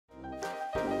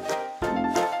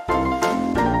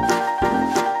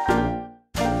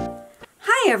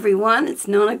everyone, it's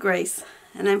Nonna Grace,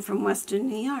 and I'm from Western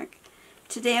New York.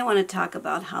 Today I want to talk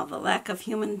about how the lack of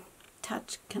human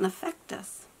touch can affect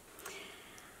us.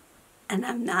 And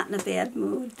I'm not in a bad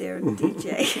mood there,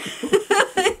 DJ.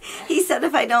 He said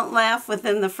if I don't laugh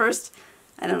within the first,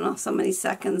 I don't know, so many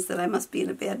seconds that I must be in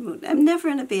a bad mood. I'm never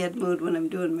in a bad mood when I'm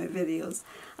doing my videos.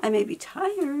 I may be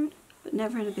tired, but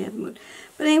never in a bad mood.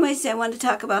 But anyways, I want to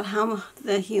talk about how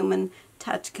the human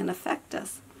touch can affect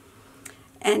us.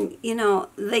 And, you know,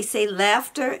 they say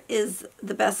laughter is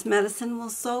the best medicine.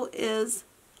 Well, so is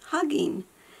hugging.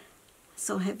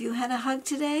 So have you had a hug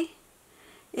today?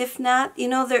 If not, you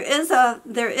know, there's a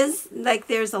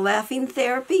laughing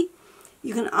therapy.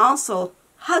 You can also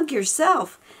hug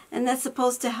yourself, and that's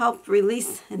supposed to help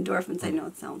release endorphins. I know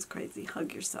it sounds crazy.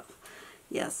 Hug yourself.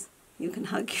 Yes, you can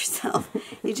hug yourself.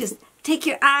 You just take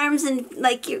your arms and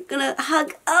like you're going to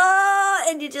hug. Oh,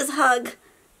 and you just hug.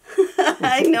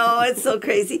 I know, it's so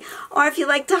crazy. Or if you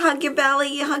like to hug your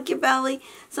belly, you hug your belly.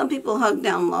 Some people hug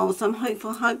down low. Some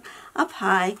people hug up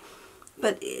high.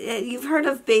 But you've heard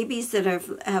of babies that have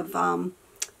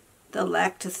the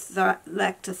lack to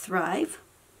thrive?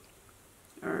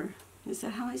 Or is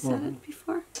that how I said it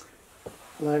before?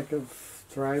 Lack of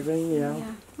thriving,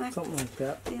 yeah something like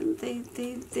that.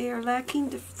 They are lacking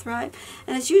to thrive.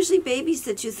 And it's usually babies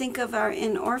that you think of are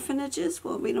in orphanages.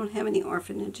 Well, we don't have any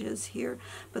orphanages here,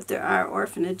 but there are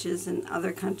orphanages in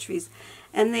other countries.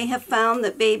 And they have found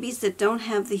that babies that don't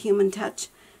have the human touch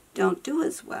don't do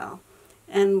as well.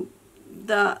 And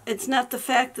it's not the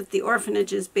fact that the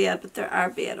orphanage is bad, but there are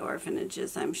bad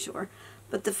orphanages, I'm sure.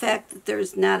 But the fact that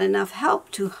there's not enough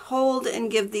help to hold and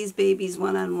give these babies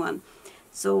one-on-one.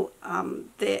 So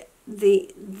the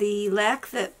lack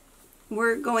that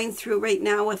we're going through right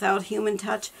now without human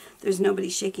touch, there's nobody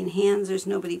shaking hands, there's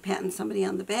nobody patting somebody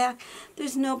on the back,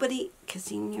 there's nobody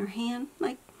kissing your hand,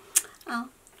 like, oh,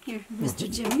 here,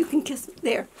 Mr. Jim, you can kiss me.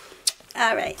 There.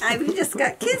 All right, I just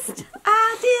got kissed.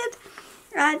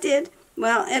 I did.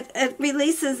 Well, it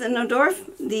releases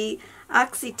the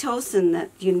oxytocin that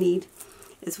you need.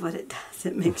 Is what it does.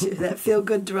 It makes you that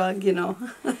feel-good drug, you know.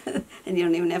 And you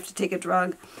don't even have to take a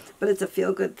drug, but it's a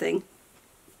feel-good thing.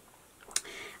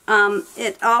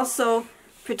 It also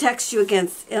protects you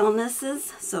against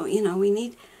illnesses. So, you know, we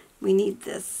need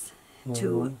this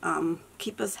to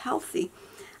keep us healthy.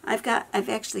 I've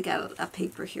actually got a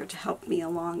paper here to help me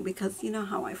along because you know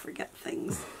how I forget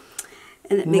things.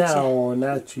 And it makes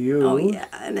not you. Oh, yeah.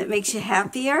 And it makes you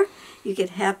happier. You get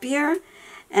happier.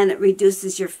 And it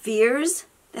reduces your fears.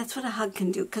 That's what a hug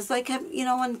can do. Because, like, you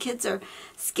know, when kids are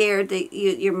scared,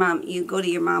 you go to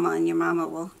your mama, and your mama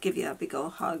will give you a big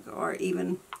old hug. Or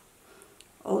even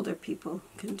older people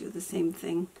can do the same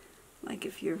thing. Like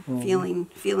if you're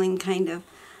feeling kind of,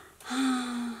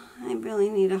 I really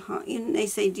need a hug. And they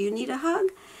say, do you need a hug?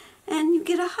 And you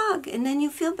get a hug, and then you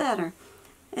feel better.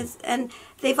 And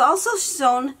they've also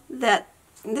shown that,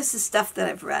 and this is stuff that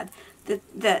I've read, that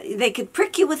they could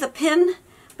prick you with a pin,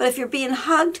 but if you're being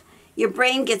hugged, your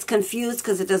brain gets confused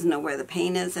because it doesn't know where the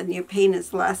pain is, and your pain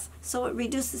is less. So it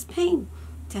reduces pain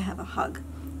to have a hug.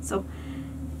 So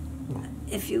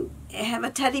if you have a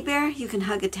teddy bear, you can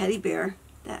hug a teddy bear.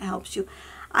 That helps you.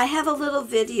 I have a little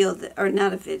video, or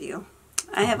not a video.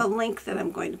 I have a link that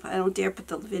I'm going to put. I don't dare put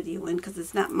the video in because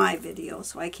it's not my video,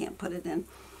 so I can't put it in.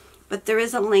 But there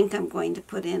is a link I'm going to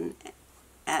put in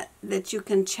that you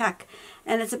can check.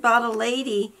 And it's about a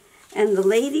lady, and the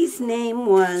lady's name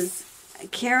was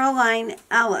Caroline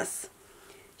Ellis.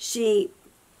 She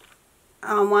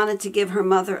wanted to give her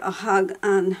mother a hug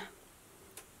on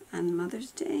Mother's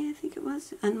Day, I think it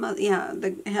was.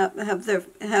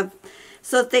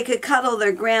 So that they could cuddle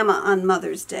their grandma on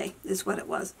Mother's Day, is what it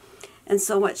was. And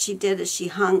so what she did is she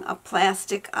hung a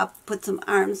plastic up, put some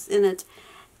arms in it,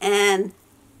 and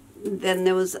then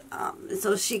there was,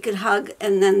 so she could hug,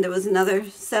 and then there was another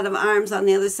set of arms on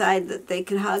the other side that they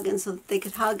could hug, and so they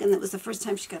could hug, and it was the first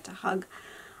time she got to hug,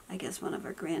 I guess, one of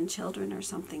her grandchildren or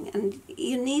something. And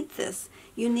you need this.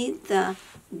 You need the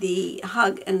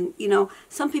hug, and, you know,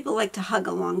 some people like to hug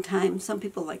a long time. Some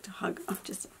people like to hug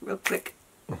just real quick,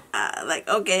 like,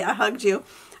 okay, I hugged you.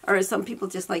 Or some people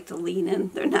just like to lean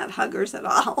in. They're not huggers at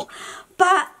all.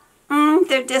 But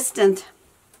they're distant.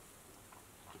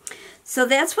 So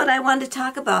that's what I wanted to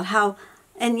talk about, how,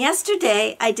 and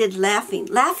yesterday I did laughing.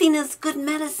 Laughing is good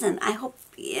medicine. I hope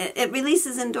it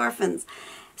releases endorphins.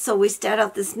 So we start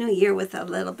out this new year with a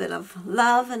little bit of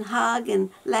love and hug and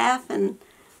laugh and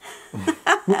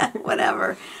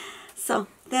whatever. So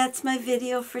that's my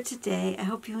video for today. I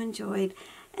hope you enjoyed,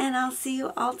 and I'll see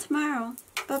you all tomorrow.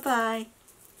 Bye-bye.